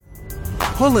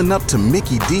Pulling up to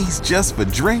Mickey D's just for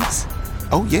drinks?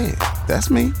 Oh yeah,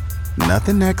 that's me.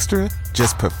 Nothing extra,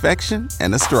 just perfection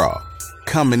and a straw.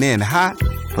 Coming in hot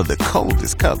for the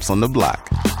coldest cups on the block.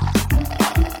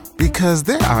 Because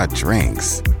there are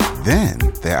drinks. Then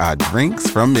there are drinks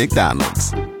from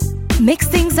McDonald's. Mix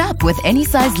things up with any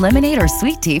size lemonade or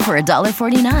sweet tea for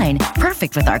 $1.49.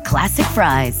 Perfect with our classic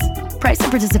fries. Price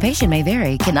and participation may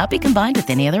vary. Cannot be combined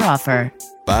with any other offer.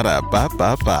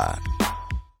 Ba-da-ba-ba-ba.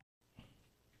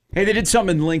 Hey, they did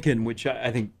something in Lincoln, which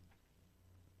I think...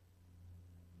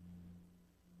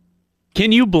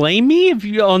 Can you blame me if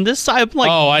you on this side?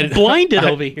 I'm blinded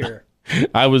over here.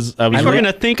 I was People are going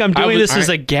to think I'm doing this as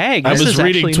a gag. I was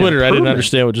reading Twitter. I didn't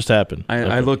understand what just happened.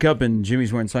 I look up and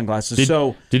Jimmy's wearing sunglasses.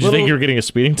 Did you think you were getting a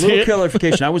speeding ticket? Little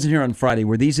clarification. I wasn't here on Friday.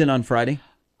 Were these in on Friday?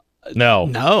 No.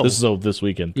 This is this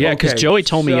weekend. Yeah, because Joey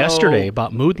told me yesterday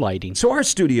about mood lighting. So our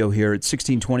studio here at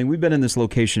 1620, we've been in this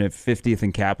location at 50th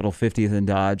and Capitol, 50th and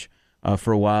Dodge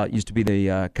for a while. It used to be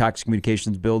the Cox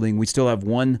Communications building. We still have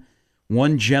one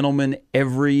gentleman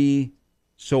every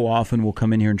so often will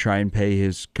come in here and try and pay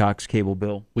his Cox cable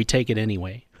bill. We take it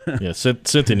anyway. Yeah,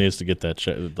 Cynthia needs to get that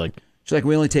check. She's like,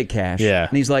 we only take cash. Yeah.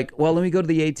 And he's like, well, let me go to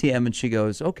the ATM. And she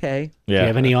goes, okay. Yeah. Do you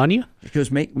have any on you? She goes,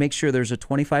 make sure there's a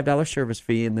 $25 service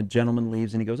fee. And the gentleman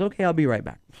leaves and he goes, okay, I'll be right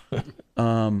back.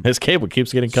 His cable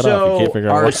keeps getting cut off. You can't figure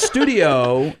out our what.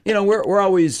 studio, we're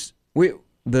always,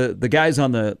 the guys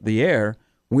on the air,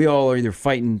 we all are either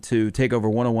fighting to take over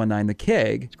 101.9 The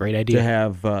Keg. It's a great idea. To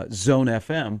have Zone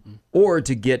FM or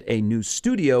to get a new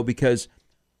studio because,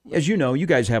 as you know, you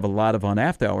guys have a lot of on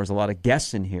after hours, a lot of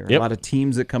guests in here, a lot of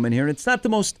teams that come in here. And it's not the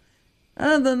most,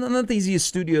 not the easiest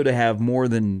studio to have more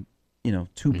than,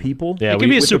 2 people. Yeah, it can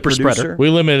be a super spreader. We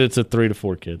limit it to 3 to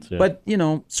 4 kids. Yeah. But,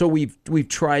 so we've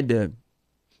tried to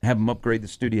have them upgrade the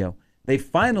studio. They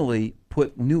finally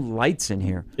put new lights in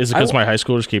here. Is it because my high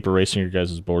schoolers keep erasing your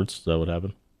guys' boards? Is that what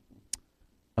happened?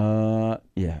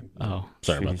 Yeah. Oh,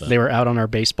 sorry about that. They were out on our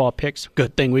baseball picks.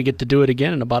 Good thing we get to do it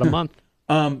again in about a month.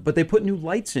 But they put new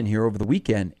lights in here over the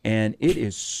weekend, and it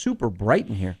is super bright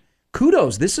in here.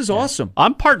 Kudos. This is awesome.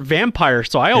 I'm part vampire,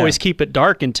 so I always keep it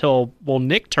dark until,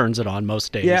 Nick turns it on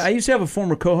most days. Yeah, I used to have a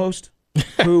former co-host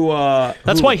who...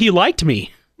 That's why he liked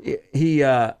me. He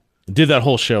did that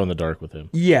whole show in the dark with him.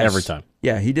 Yes. Every time.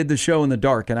 Yeah, he did the show in the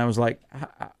dark, and I was like,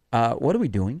 what are we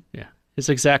doing? Yeah. His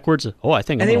exact words, I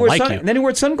think I'm going to like you. And then he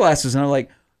wore sunglasses, and I'm like,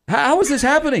 how is this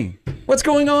happening? What's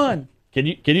going on? Can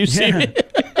you see me?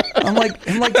 I'm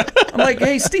like,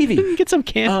 hey, Stevie. Get some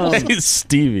candles.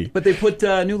 Stevie. But they put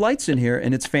new lights in here,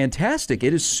 and it's fantastic.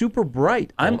 It is super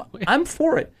bright. I'm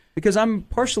for it because I'm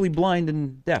partially blind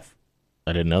and deaf.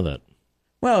 I didn't know that.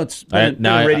 Well, it's been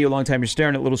on radio a long time. You're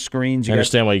staring at little screens. I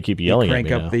understand why you keep yelling at me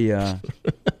now.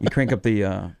 You crank up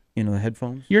the the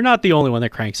headphones. You're not the only one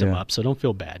that cranks them up, so don't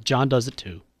feel bad. John does it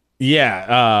too.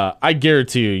 Yeah, I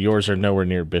guarantee you, yours are nowhere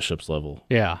near Bishop's level.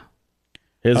 Yeah.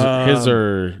 His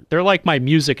are. They're like my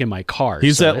music in my car.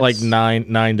 He's at like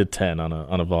 9 to 10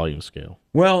 on a volume scale.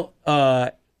 Well,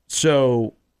 I've sat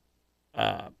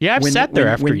there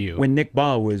after you. When Nick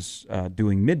Baugh was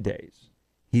doing middays,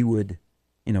 he would,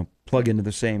 plug into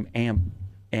the same amp,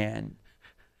 and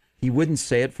he wouldn't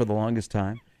say it for the longest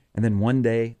time. And then one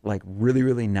day, like really,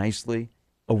 really nicely,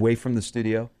 away from the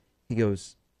studio, he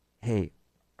goes, "Hey,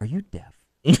 are you deaf?"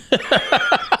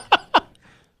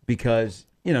 Because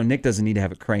Nick doesn't need to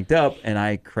have it cranked up, and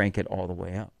I crank it all the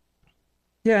way up.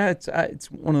 Yeah, it's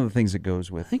one of the things that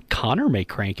goes with. I think Connor may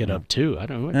crank it up too. I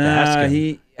don't know. Ask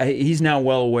him. He's now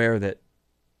well aware that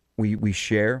we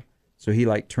share, so he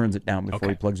turns it down before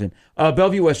he plugs in.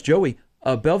 Bellevue West Joey.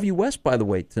 Bellevue West, by the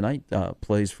way, tonight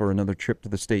plays for another trip to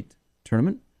the state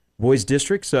tournament. Boys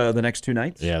districts the next 2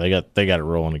 nights. Yeah, they got it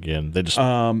rolling again. They just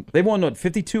they won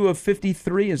 52 of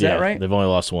 53. Is that right? They've only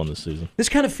lost 1 this season. This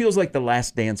kind of feels like the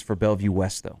last dance for Bellevue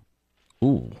West, though.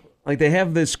 Ooh, like they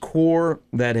have this core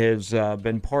that has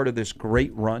been part of this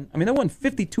great run. I mean, they won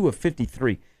 52 of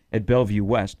 53 at Bellevue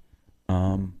West,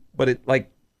 but it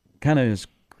kind of is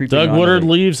creeping. Doug Woodard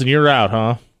leaves and you're out,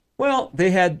 huh? Well,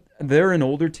 they're an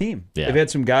older team. Yeah. They've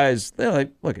had some guys. They're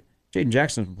look, Jaden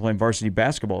Jackson's been playing varsity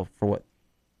basketball for what?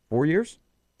 4 years?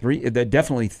 3? They're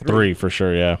definitely 3. 3 for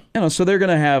sure, yeah. So they're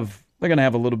gonna have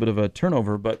a little bit of a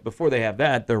turnover, but before they have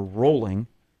that, they're rolling,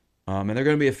 and they're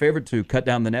going to be a favorite to cut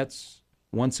down the nets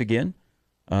once again.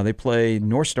 They play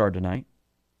North Star tonight,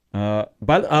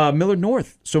 but Millard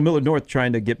North. So Millard North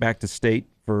trying to get back to state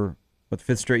for the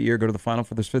 5th straight year, go to the final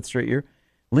for this 5th straight year.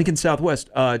 Lincoln Southwest.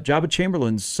 Jabba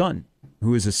Chamberlain's son,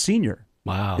 who is a senior,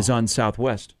 is on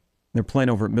Southwest. They're playing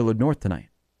over at Millard North tonight.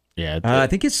 Yeah, I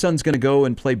think his son's going to go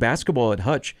and play basketball at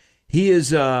Hutch. He is.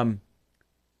 That's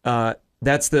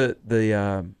the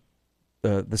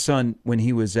the son when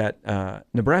he was at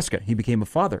Nebraska. He became a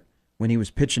father when he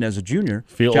was pitching as a junior.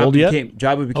 Feel old yet?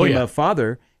 Jabba became a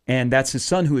father, and that's his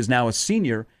son who is now a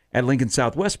senior at Lincoln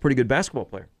Southwest. Pretty good basketball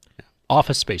player.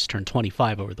 Office Space turned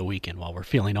 25 over the weekend while we're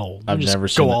feeling old. I've never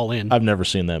seen go all in. I've never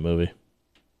seen that movie.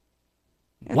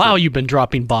 Wow, you've been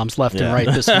dropping bombs left and right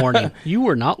this morning. You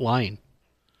were not lying.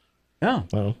 Yeah.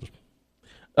 Well,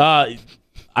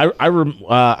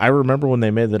 I remember when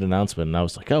they made that announcement, and I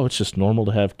was like, oh, it's just normal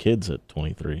to have kids at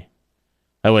 23.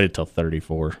 I waited till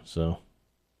 34, so.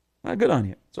 Good on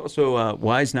you. It's also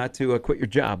wise not to quit your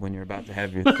job when you're about to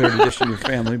have your third edition of your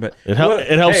family. But it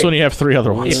helps when you have 3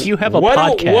 other ones. If you have a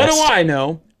podcast. What do I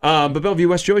know? But Bellevue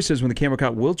West Joy says when the camera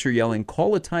caught Wilcher yelling,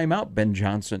 "Call a timeout, Ben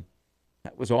Johnson."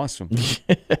 That was awesome.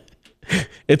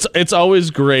 It's always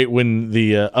great when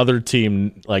the other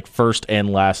team, like first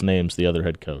and last names the other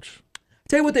head coach.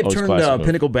 Tell you what they've Always turned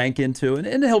Pinnacle Bank into, and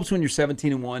it helps when you're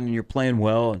 17-1 and you're playing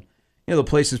well, and the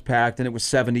place is packed, and it was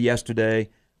 70 yesterday.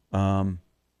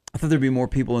 I thought there'd be more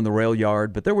people in the rail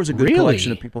yard, but there was a good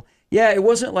collection of people. Yeah, it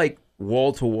wasn't like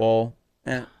wall to wall.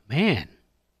 Man.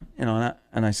 And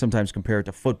I sometimes compare it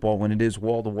to football when it is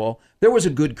wall to wall. There was a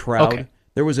good crowd. Okay.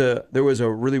 There was a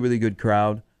really, really good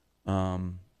crowd out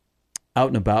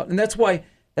and about, and that's why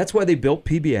they built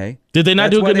PBA. Did they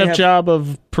not do a good enough job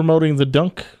of promoting the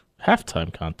dunk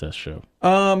halftime contest show?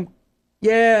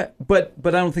 Yeah, but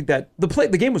I don't think that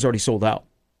the game was already sold out.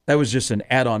 That was just an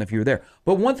add-on if you were there.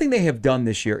 But one thing they have done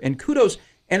this year, and kudos,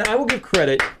 and I will give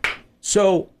credit.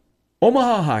 So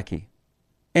Omaha Hockey,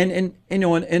 and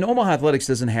Omaha Athletics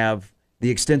doesn't have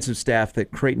the extensive staff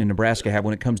that Creighton and Nebraska have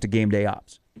when it comes to game day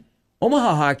ops.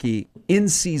 Omaha Hockey in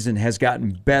season has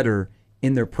gotten better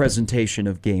in their presentation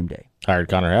of game day. Hired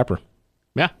Connor Happer.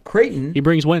 Yeah, Creighton. He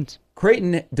brings wins.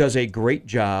 Creighton does a great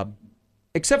job,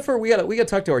 except for we got to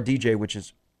talk to our DJ, which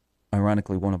is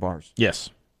ironically one of ours.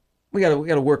 Yes. We got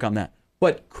to work on that.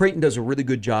 But Creighton does a really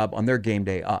good job on their game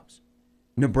day ops.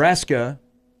 Nebraska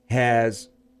has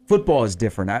football is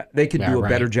different. They could do a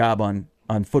better job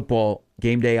on football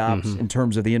game day ops in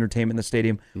terms of the entertainment in the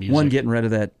stadium. Music. One, getting rid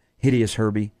of that hideous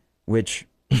Herbie, which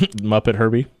Muppet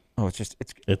Herbie. Oh,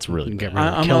 it's really bad.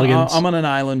 I'm on an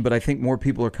island, but I think more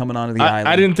people are coming onto the island.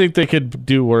 I didn't think they could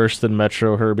do worse than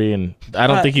Metro Herbie, and I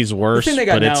don't think he's worse,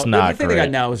 but it's not The thing they got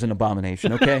now is an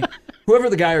abomination, okay?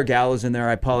 Whoever the guy or gal is in there,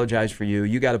 I apologize for you.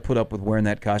 You got to put up with wearing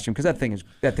that costume because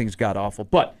that thing's god-awful.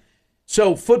 But,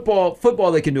 so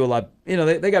football, they can do a lot.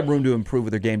 They got room to improve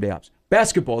with their game day ops.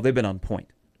 Basketball, they've been on point,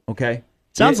 okay?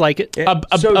 Sounds like it. About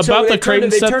the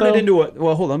Creighton set, though? They turned it into a,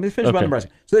 well, hold on, let me finish about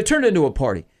Nebraska. So they turned it into a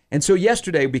party. And so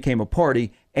yesterday became a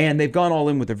party, and they've gone all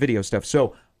in with their video stuff.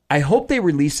 So I hope they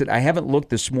release it. I haven't looked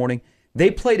this morning. They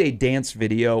played a dance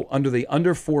video under the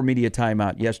Under 4 media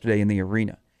timeout yesterday in the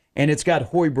arena. And it's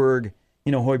got Hoiberg.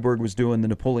 Hoiberg was doing the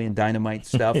Napoleon Dynamite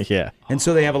stuff. Yeah. And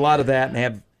so they have a lot of that.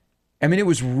 And it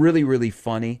was really, really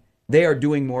funny. They are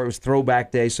doing more. It was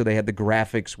Throwback Day, so they had the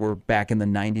graphics were back in the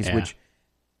 90s, which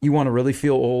you want to really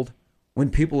feel old. When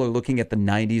people are looking at the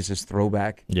 90s as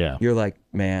throwback, you're like,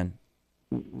 man,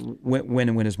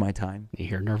 when is my time? You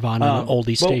hear Nirvana on the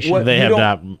oldie station. They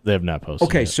have not posted.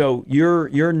 Okay, yet. So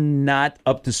you're not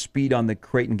up to speed on the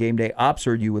Creighton game day ops,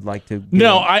 or you would like to?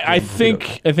 No, I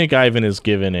think Ivan is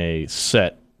given a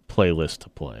set playlist to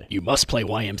play. You must play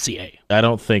YMCA. I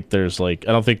don't think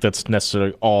that's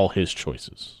necessarily all his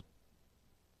choices.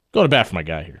 Go to bat for my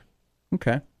guy here.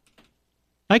 Okay.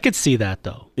 I could see that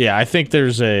though. Yeah, I think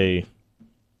there's a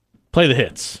play the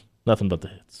hits. Nothing but the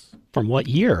hits. From what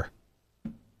year?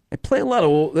 They play a lot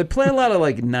of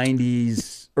like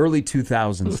 90s, early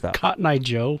 2000s stuff. Cotton Eye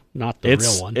Joe, not the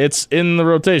real one. It's in the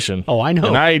rotation. Oh, I know.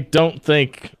 And I don't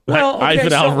think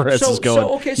Ivan Alvarez is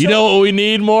going. So, you know what we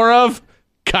need more of?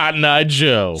 Cotton Eye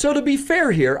Joe. So to be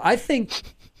fair here, I think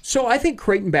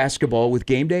Creighton basketball with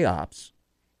game day ops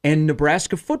and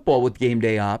Nebraska football with game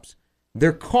day ops,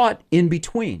 they're caught in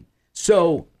between.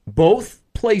 So both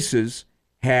places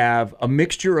have a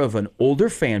mixture of an older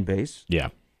fan base. Yeah.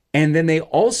 And then they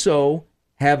also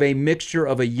have a mixture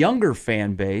of a younger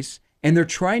fan base, and they're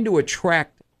trying to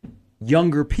attract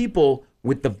younger people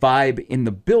with the vibe in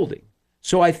the building.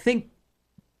 So I think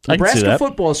Nebraska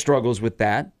football struggles with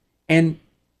that, and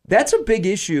that's a big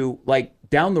issue, like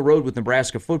down the road with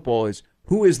Nebraska football, is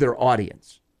who is their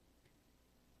audience?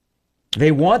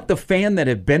 They want the fan that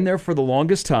have been there for the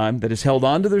longest time, that has held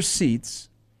on to their seats,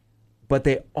 but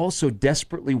they also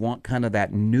desperately want kind of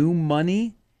that new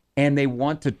money, and they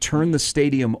want to turn the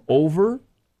stadium over,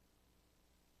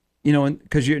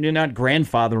 because you're not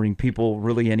grandfathering people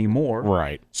really anymore.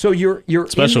 Right. So you're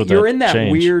in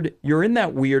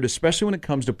that weird, especially when it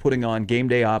comes to putting on game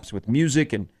day ops with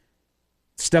music, and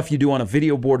stuff you do on a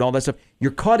video board, all that stuff.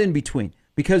 You're caught in between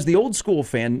because the old school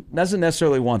fan doesn't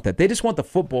necessarily want that. They just want the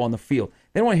football on the field.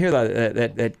 They don't want to hear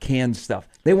that canned stuff.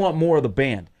 They want more of the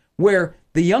band. Where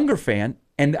the younger fan,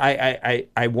 and I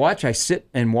sit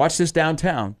and watch this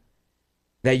downtown,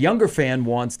 that younger fan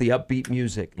wants the upbeat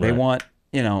music. They want,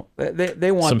 they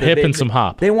want some hip and some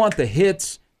hop. They want the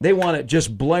hits. They want it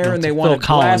just blaring. They want it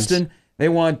blasting. They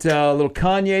want a little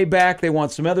Kanye back. They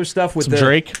want some other stuff with some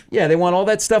Drake. Yeah, they want all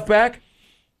that stuff back.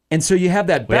 And so you have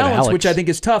that balance, which I think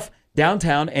is tough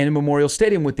downtown and in Memorial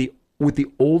Stadium with the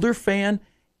older fan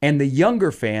and the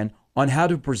younger fan on how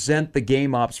to present the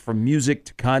game ops from music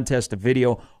to contest to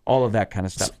video, all of that kind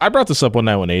of stuff. I brought this up one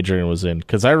night when Adrian was in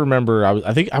because I remember I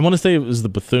want to say it was the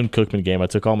Bethune-Cookman game. I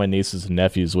took all my nieces and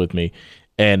nephews with me,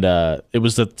 and it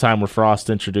was at the time where Frost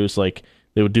introduced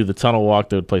they would do the tunnel walk,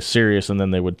 they would play serious, and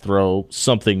then they would throw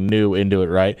something new into it,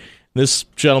 right? This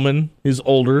gentleman, he's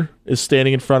older, is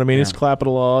standing in front of me, and he's clapping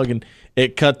along, and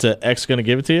it cut to X gonna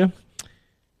give it to you.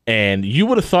 And you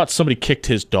would have thought somebody kicked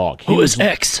his dog. Who is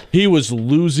X? He was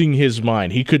losing his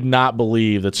mind. He could not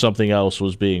believe that something else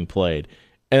was being played.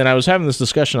 And I was having this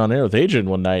discussion on air with Adrian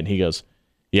one night, and he goes,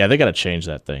 "Yeah, they got to change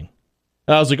that thing."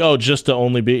 And I was like, "Oh, just to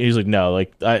only be?" He's like, "No,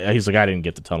 he's like, I didn't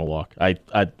get the tunnel walk. I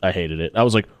hated it." I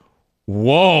was like,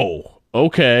 "Whoa,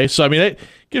 okay." So I mean, it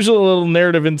gives you a little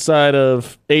narrative inside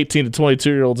of 18 to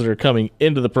 22-year-olds that are coming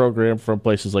into the program from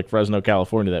places like Fresno,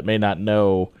 California, that may not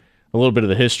know a little bit of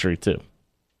the history too.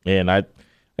 And I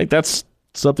think that's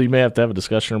something you may have to have a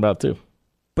discussion about too.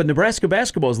 But Nebraska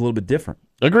basketball is a little bit different.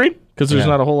 Agreed, because there's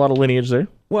not a whole lot of lineage there.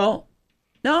 Well,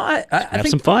 no, I have think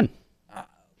some fun.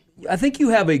 I think you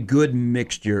have a good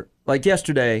mixture. Like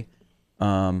yesterday,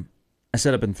 I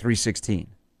set up in 316,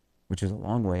 which is a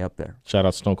long way up there. Shout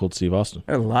out Stone Cold Steve Austin.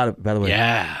 There are a lot of, by the way,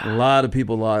 a lot of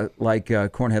people like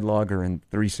Cornhead Lager in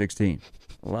 316.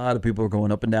 A lot of people are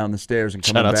going up and down the stairs and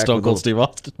coming Shout out back Stone with Cold Steve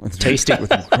Austin. Tasty.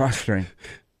 with a cross string.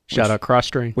 Shout out cross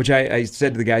string. Which I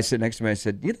said to the guy sitting next to me, I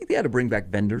said, "Do you think they had to bring back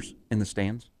vendors in the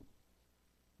stands?"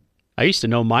 I used to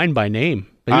know mine by name.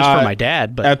 It was for my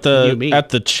dad, but at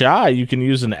the Chai, you can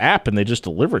use an app and they just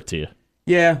deliver it to you.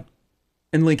 Yeah,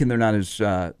 in Lincoln they're not as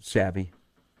savvy.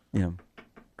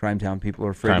 Crime Town people are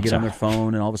afraid to get on their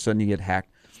phone, and all of a sudden you get hacked.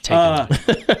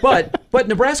 But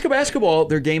Nebraska basketball,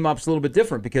 their game op's a little bit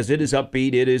different because it is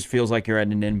upbeat. It feels like you're at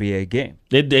an NBA game.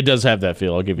 It does have that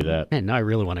feel. I'll give you that. Man, now I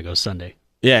really want to go Sunday.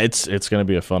 Yeah, it's going to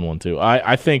be a fun one too.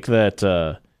 I think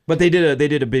that. But they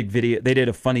did a big video. They did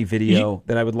a funny video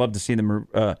that I would love to see them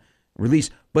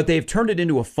release. But they've turned it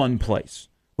into a fun place.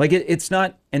 Like it's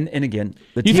not. And again,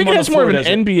 the you team think on it has the more floor of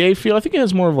an NBA feel? I think it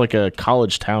has more of like a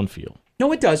college town feel.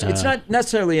 No, it does. It's not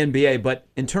necessarily NBA, but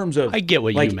in terms of I get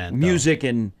what you meant. Music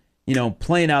and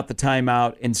playing out the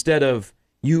timeout instead of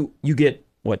you get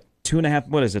what 2.5.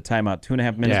 What is a timeout?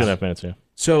 2.5 minutes. 2.5 minutes. Yeah.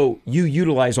 So you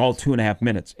utilize all 2.5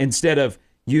 minutes instead of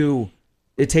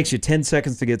it takes you 10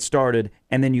 seconds to get started,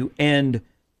 and then you end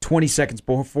 20 seconds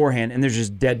beforehand, and there's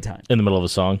just dead time In the middle of a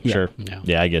song? Yeah. Sure.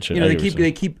 Yeah, I get you.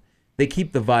 They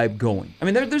keep the vibe going. I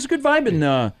mean, there's a good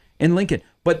vibe in Lincoln,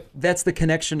 but that's the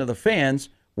connection of the fans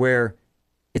where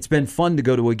it's been fun to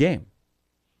go to a game.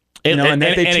 They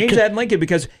changed that in Lincoln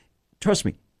because, trust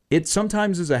me, it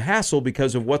sometimes is a hassle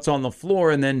because of what's on the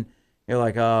floor, and then you're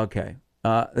like, oh, okay,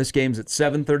 this game's at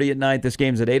 7:30 at night. This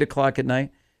game's at 8 o'clock at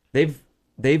night.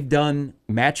 They've done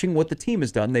matching what the team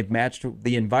has done. They've matched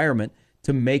the environment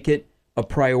to make it a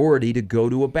priority to go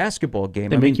to a basketball game.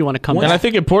 They make you want to come. And I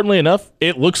think importantly enough,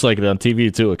 it looks like it on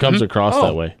TV too. It comes across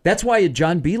that way. That's why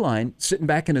John Beeline sitting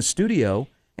back in a studio,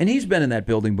 and he's been in that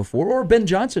building before, or Ben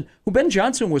Johnson, Ben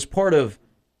Johnson was part of,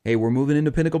 hey, we're moving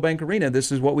into Pinnacle Bank Arena.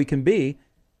 This is what we can be.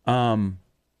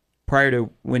 Prior to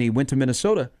when he went to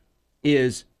Minnesota,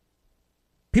 is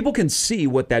people can see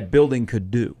what that building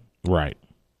could do. Right.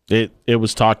 It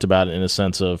was talked about in a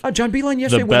sense of John Beeline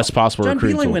yesterday the best possible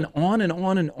recruiting tool. John Beeline went on and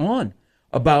on and on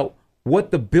about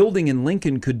what the building in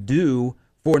Lincoln could do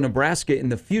for Nebraska in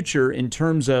the future in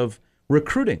terms of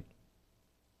recruiting.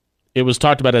 It was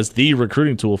talked about as the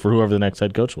recruiting tool for whoever the next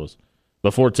head coach was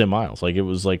before Tim Miles. Like it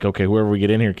was like, okay, whoever we get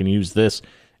in here can use this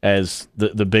as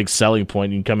the big selling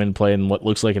point. You can come in and play in what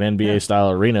looks like an NBA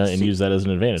style arena and use that as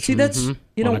an advantage. See, that's on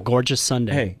a gorgeous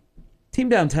Sunday. Hey, Team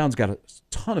Downtown's got a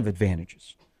ton of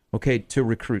advantages. Okay, to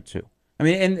recruit to. I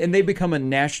mean, and they become a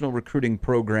national recruiting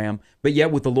program, but yet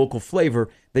with the local flavor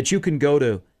that you can go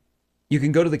to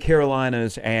the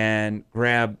Carolinas and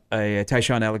grab a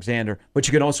Tyshawn Alexander, but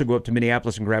you can also go up to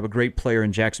Minneapolis and grab a great player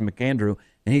in Jackson McAndrew,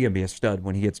 and he's going to be a stud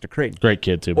when he gets to Creighton. Great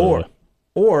kid, too, by the way.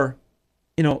 Or,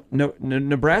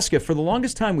 Nebraska, for the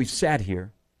longest time we've sat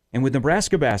here, and with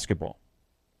Nebraska basketball,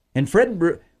 and Fred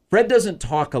doesn't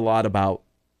talk a lot about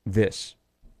this,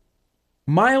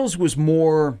 Miles was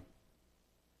more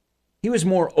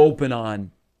open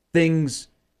on things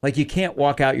like you can't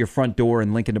walk out your front door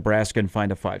in Lincoln, Nebraska and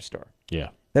find a 5-star. Yeah.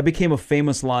 That became a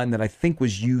famous line that I think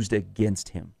was used against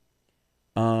him.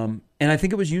 And I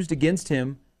think it was used against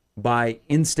him by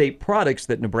in-state products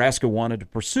that Nebraska wanted to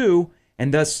pursue.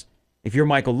 And thus, if you're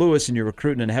Michael Lewis and you're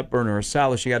recruiting a Hepburn or a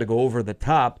Salas, you got to go over the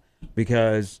top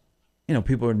because,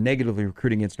 people are negatively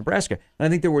recruiting against Nebraska. And I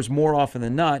think there was more often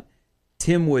than not,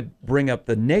 Tim would bring up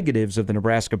the negatives of the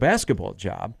Nebraska basketball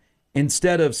job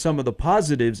instead of some of the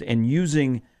positives, and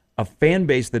using a fan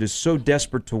base that is so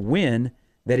desperate to win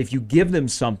that if you give them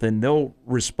something, they'll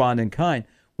respond in kind,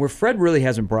 where Fred really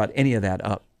hasn't brought any of that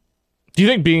up. Do you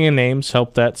think being in names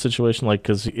helped that situation? Like,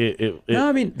 because no,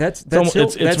 I mean, that's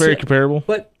very comparable.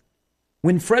 But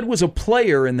when Fred was a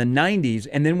player in the 90s,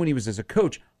 and then when he was as a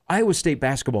coach, Iowa State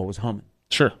basketball was humming.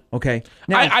 Sure. Okay.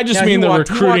 Now, I just mean the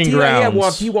recruiting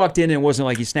grounds. He walked in, and it wasn't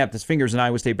like he snapped his fingers, and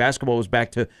Iowa State basketball was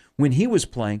back to when he was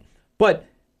playing. But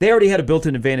they already had a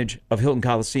built-in advantage of Hilton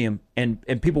Coliseum, and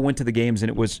people went to the games, and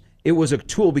it was a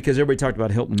tool because everybody talked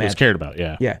about Hilton Magic. It was cared about,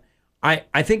 yeah. Yeah.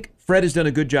 I think Fred has done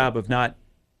a good job of not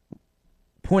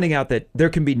pointing out that there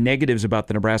can be negatives about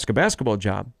the Nebraska basketball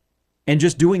job and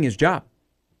just doing his job.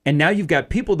 And now you've got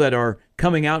people that are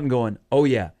coming out and going, oh,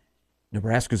 yeah,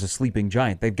 Nebraska's a sleeping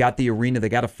giant. They've got the arena. They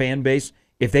got a fan base.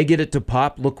 If they get it to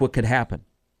pop, look what could happen.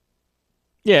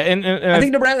 Yeah, and I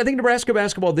think Nebraska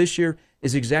basketball this year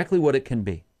is exactly what it can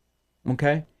be.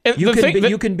 Okay? And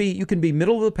you can be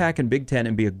middle of the pack in Big Ten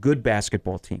and be a good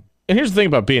basketball team. And here's the thing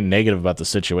about being negative about the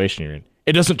situation you're in.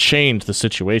 It doesn't change the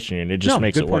situation you're in. It just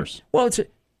makes it worse. Well,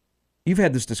 you've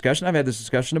had this discussion. I've had this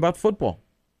discussion about football.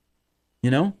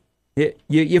 You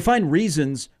find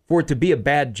reasons for it to be a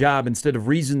bad job instead of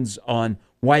reasons on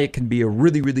why it can be a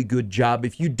really, really good job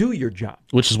if you do your job.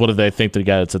 Which is what they think the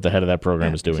guy that's at the head of that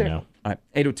program is doing now. All right,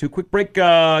 8:02, quick break.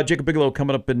 Jacob Bigelow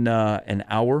coming up in an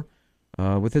hour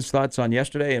with his thoughts on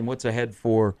yesterday and what's ahead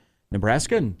for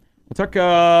Nebraska. And we'll talk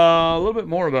a little bit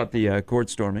more about the court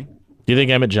storming. Do you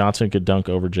think Emmett Johnson could dunk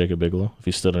over Jacob Bigelow if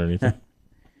he stood underneath him?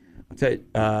 I'll tell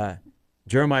you,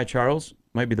 Jeremiah Charles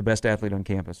might be the best athlete on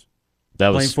campus.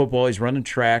 Playing football, he's running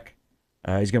track.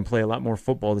 He's going to play a lot more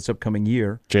football this upcoming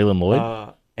year. Jalen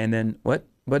Lloyd? And then what?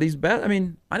 But he's bad. I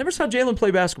mean, I never saw Jalen play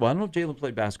basketball. I don't know if Jalen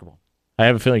played basketball. I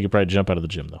have a feeling he could probably jump out of the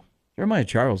gym, though. Jeremiah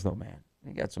Charles, though, man,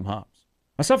 he got some hops.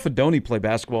 I saw Fedoni play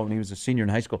basketball when he was a senior in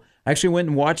high school. I actually went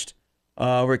and watched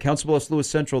over at Council Bluffs Lewis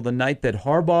Central the night that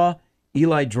Harbaugh,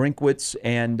 Eli Drinkwitz,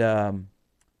 and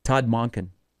Todd Monken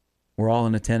were all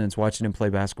in attendance watching him play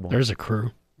basketball. There's a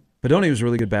crew. Fedoni was a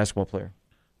really good basketball player.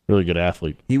 Really good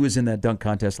athlete. He was in that dunk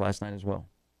contest last night as well.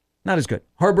 Not as good.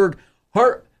 Harburg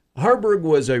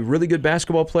was a really good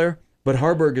basketball player, but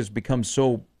Harburg has become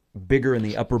so bigger in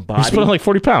the upper body. He's put on like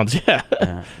 40 pounds,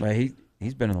 yeah. But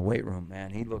he's been in the weight room, man.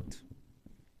 He looks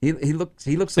a they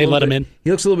little let bit, him in.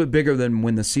 He looks a little bit bigger than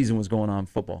when the season was going on in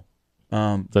football.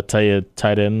 That tell you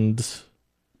tight ends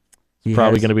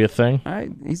probably going to be a thing.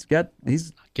 He's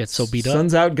gets so beat up.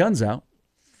 Sun's out, guns out.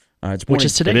 It's Which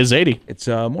is today. It is 80. It's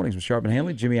mornings with Sharp and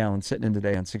Hanley. Jimmy Allen sitting in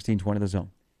today on 1620 The Zone.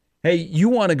 Hey, you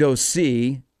want to go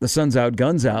see the Sun's Out,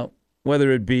 Guns Out,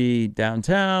 whether it be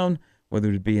downtown,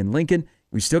 whether it be in Lincoln.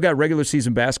 We still got regular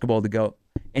season basketball to go.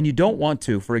 And you don't want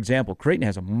to. For example, Creighton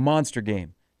has a monster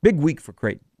game. Big week for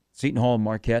Creighton. Seton Hall and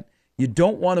Marquette. You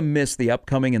don't want to miss the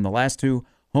upcoming and the last two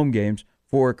home games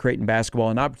for Creighton basketball.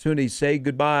 An opportunity to say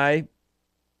goodbye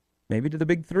maybe to the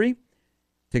Big Three.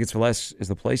 Tickets for Less is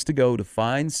the place to go to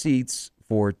find seats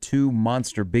for two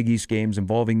monster Big East games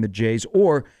involving the Jays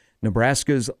or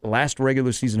Nebraska's last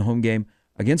regular season home game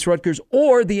against Rutgers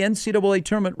or the NCAA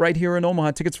tournament right here in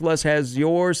Omaha. Tickets for Less has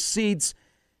your seats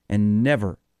and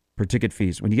never per ticket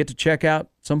fees. When you get to checkout,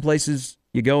 some places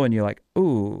you go and you're like,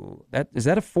 ooh, is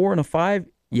that a 4 and a 5?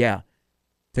 Yeah.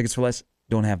 Tickets for Less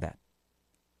don't have that.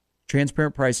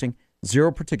 Transparent pricing,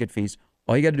 0 per ticket fees.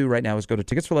 All you got to do right now is go to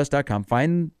ticketsforless.com,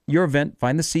 find your event,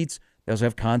 find the seats. They also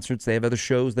have concerts. They have other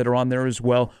shows that are on there as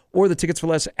well, or the Tickets for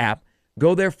Less app.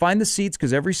 Go there, find the seats,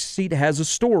 because every seat has a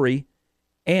story.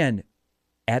 And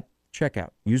at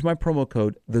checkout, use my promo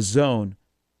code, THEZONE,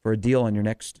 for a deal on your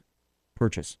next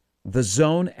purchase. The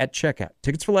Zone at checkout.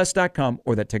 Ticketsforless.com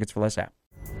or that Tickets for Less app.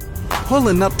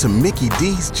 Pulling up to Mickey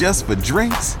D's just for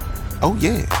drinks? Oh,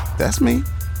 yeah, that's me.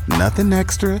 Nothing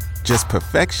extra, just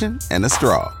perfection and a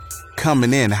straw.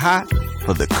 Coming in hot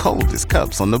for the coldest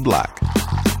cups on the block.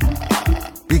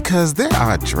 Because there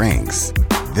are drinks.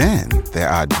 Then there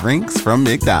are drinks from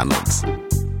McDonald's.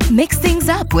 Mix things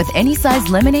up with any size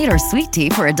lemonade or sweet tea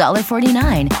for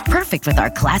 $1.49. Perfect with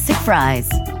our classic fries.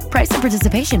 Price and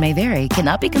participation may vary.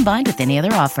 Cannot be combined with any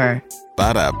other offer.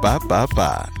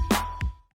 Ba-da-ba-ba-ba.